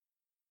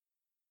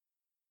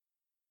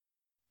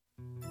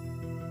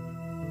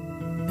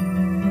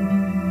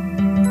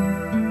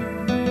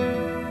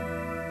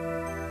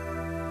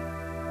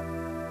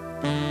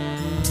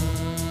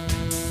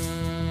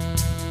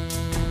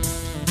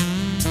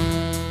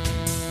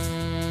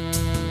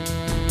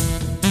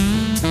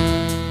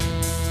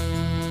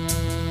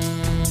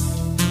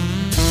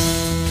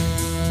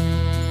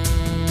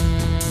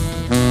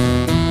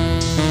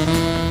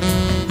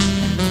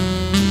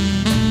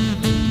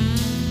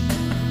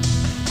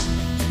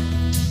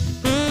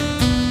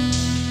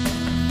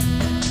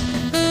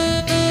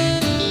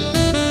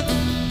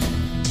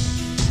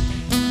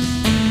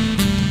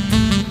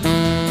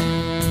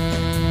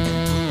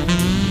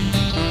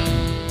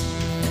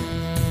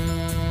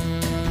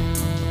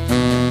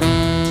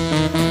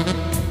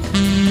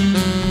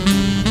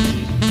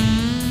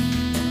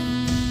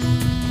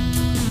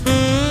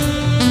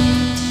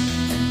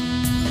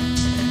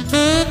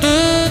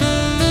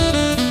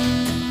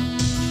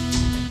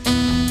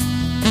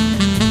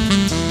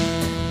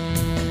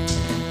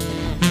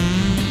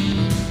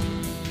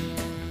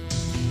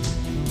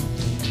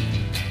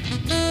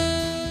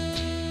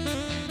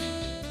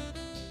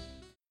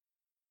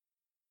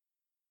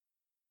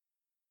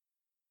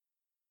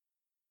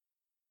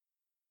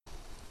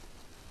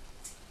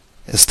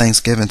It's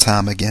Thanksgiving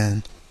time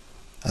again,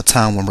 a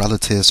time when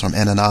relatives from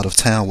in and out of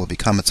town will be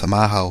coming to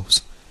my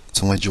house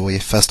to enjoy a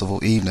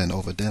festival evening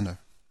over dinner.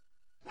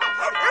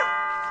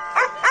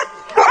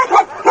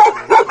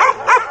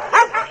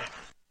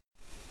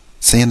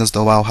 Seeing as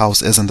though our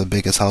house isn't the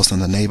biggest house in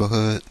the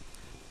neighborhood,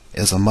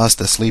 it's a must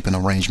that sleeping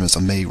arrangements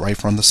are made right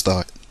from the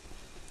start.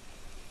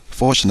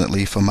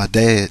 Fortunately for my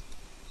dad,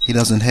 he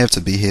doesn't have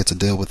to be here to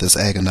deal with this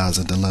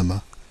agonizing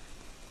dilemma.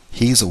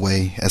 He's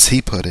away, as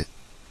he put it,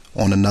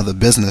 on another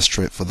business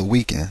trip for the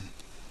weekend.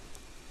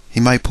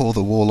 He might pull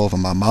the wool over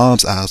my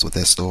mom's eyes with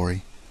that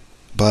story,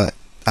 but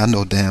I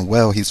know damn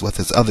well he's with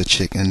his other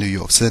chick in New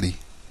York City.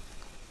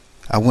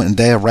 I wouldn't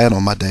dare rat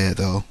on my dad,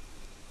 though.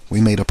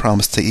 We made a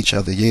promise to each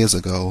other years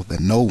ago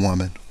that no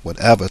woman would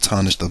ever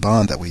tarnish the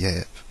bond that we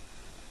have.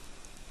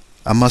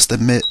 I must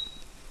admit,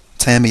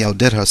 Tammy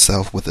outdid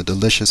herself with the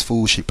delicious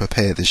food she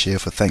prepared this year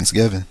for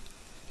Thanksgiving.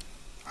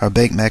 Her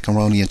baked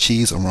macaroni and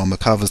cheese aroma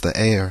covers the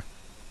air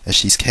as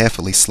she's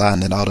carefully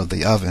sliding it out of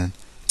the oven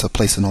to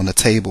place it on the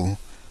table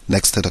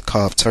next to the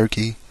carved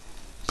turkey,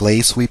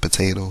 glazed sweet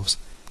potatoes,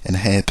 and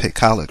hand-picked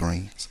collard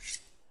greens.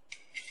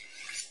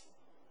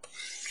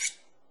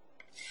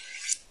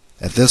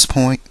 At this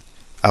point,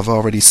 I've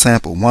already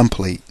sampled one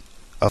plate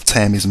of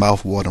Tammy's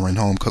mouth-watering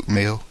home-cooked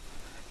meal,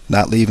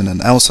 not leaving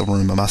an ounce of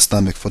room in my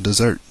stomach for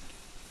dessert.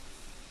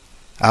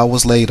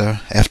 Hours later,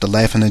 after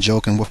laughing and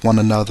joking with one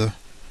another,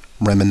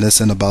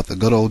 reminiscing about the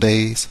good old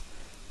days,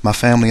 my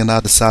family and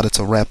I decided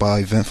to wrap our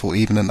eventful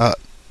evening up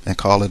and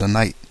call it a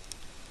night.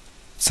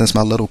 Since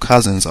my little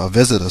cousins are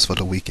visitors for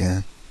the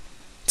weekend,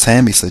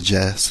 Tammy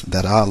suggests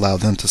that I allow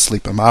them to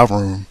sleep in my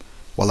room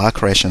while I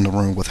crash in the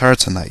room with her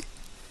tonight.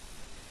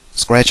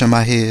 Scratching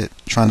my head,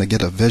 trying to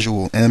get a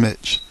visual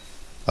image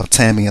of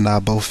Tammy and I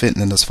both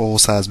fitting in this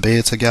full-size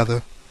bed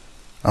together,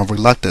 I'm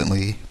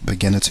reluctantly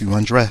beginning to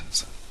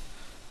undress.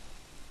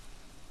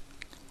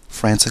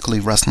 Frantically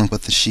wrestling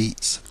with the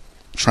sheets,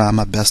 trying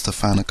my best to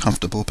find a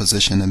comfortable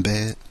position in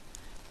bed,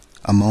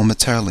 I'm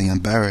momentarily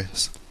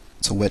embarrassed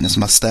to witness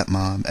my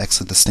stepmom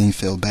exit the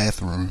steam-filled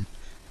bathroom,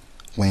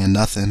 wearing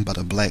nothing but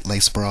a black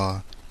lace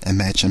bra and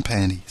matching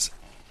panties.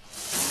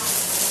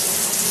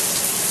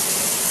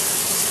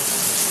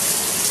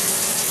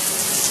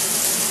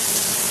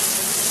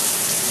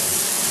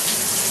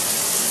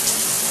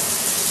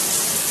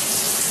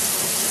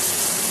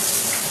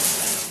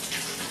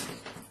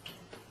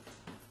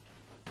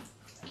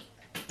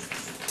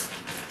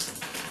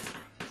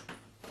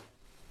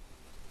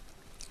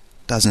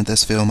 Doesn't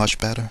this feel much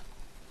better?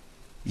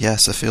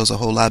 Yes, it feels a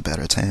whole lot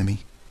better, Tammy,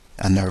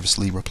 I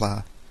nervously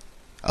reply,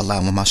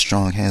 allowing my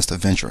strong hands to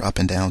venture up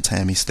and down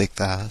Tammy's thick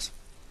thighs.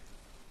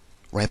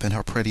 Wrapping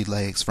her pretty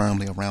legs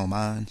firmly around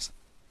mine,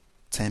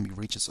 Tammy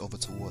reaches over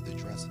toward the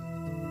dresser.